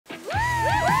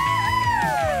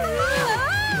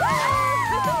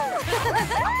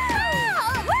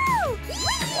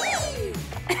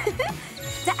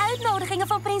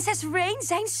Prinses Rayne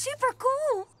zijn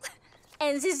supercool.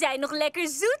 En ze zijn nog lekker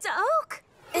zoet ook.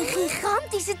 Een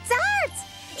gigantische taart.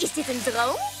 Is dit een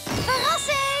droom?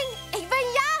 Verrassing! Ik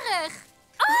ben jarig.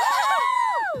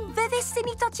 Oh! We wisten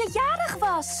niet dat je jarig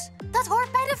was. Dat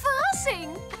hoort bij de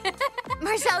verrassing.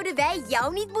 Maar zouden wij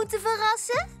jou niet moeten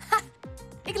verrassen?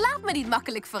 Ik laat me niet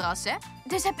makkelijk verrassen.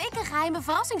 Dus heb ik een geheime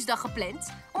verrassingsdag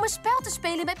gepland om een spel te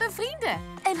spelen met mijn vrienden.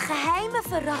 Een geheime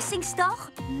verrassingsdag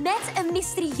met een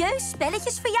mysterieus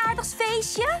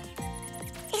spelletjesverjaardagsfeestje?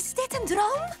 Is dit een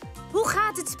droom? Hoe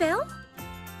gaat het spel?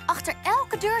 Achter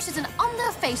elke deur zit een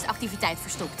andere feestactiviteit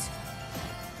verstopt.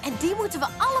 En die moeten we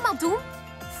allemaal doen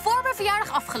voor mijn verjaardag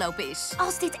afgelopen is.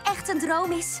 Als dit echt een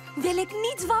droom is, wil ik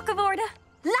niet wakker worden.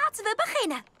 Laten we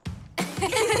beginnen.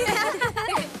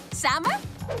 Samen?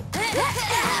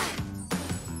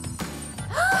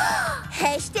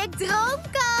 Hashtag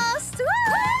droomkast.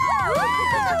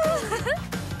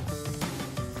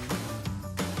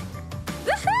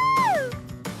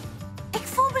 Ik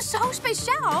voel me zo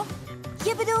speciaal.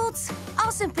 Je bedoelt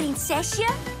als een prinsesje?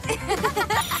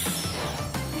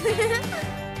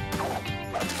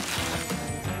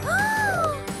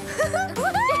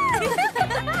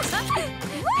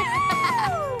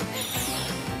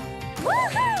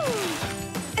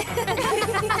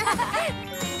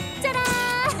 Tadaa!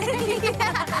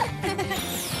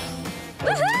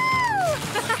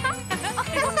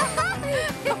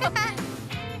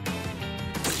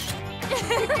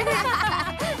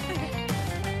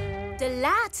 De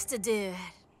laatste deur.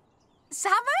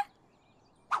 Samen?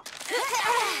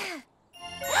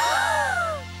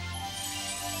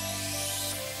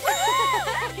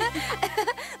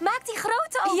 Maak die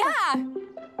grote open. Ja!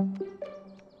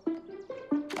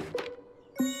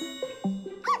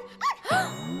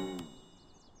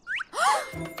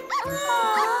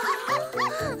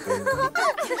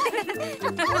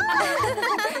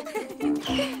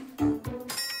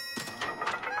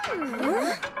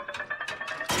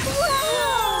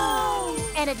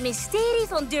 En het mysterie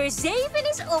van deur 7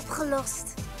 is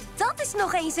opgelost. Dat is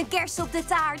nog eens een kers op de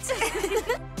taart.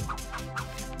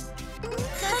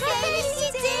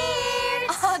 Gefeliciteerd!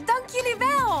 Oh, dank jullie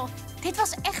wel. Dit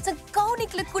was echt een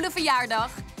koninklijk coole verjaardag.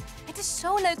 Het is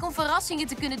zo leuk om verrassingen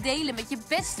te kunnen delen met je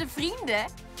beste vrienden.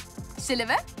 Zullen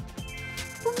we?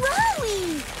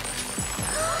 Wowie!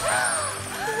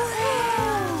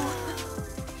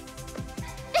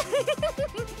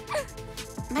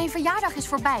 Mijn verjaardag is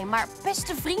voorbij, maar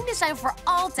beste vrienden zijn voor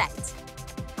altijd.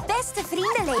 Beste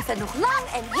vrienden leven nog lang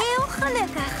en heel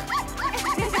gelukkig.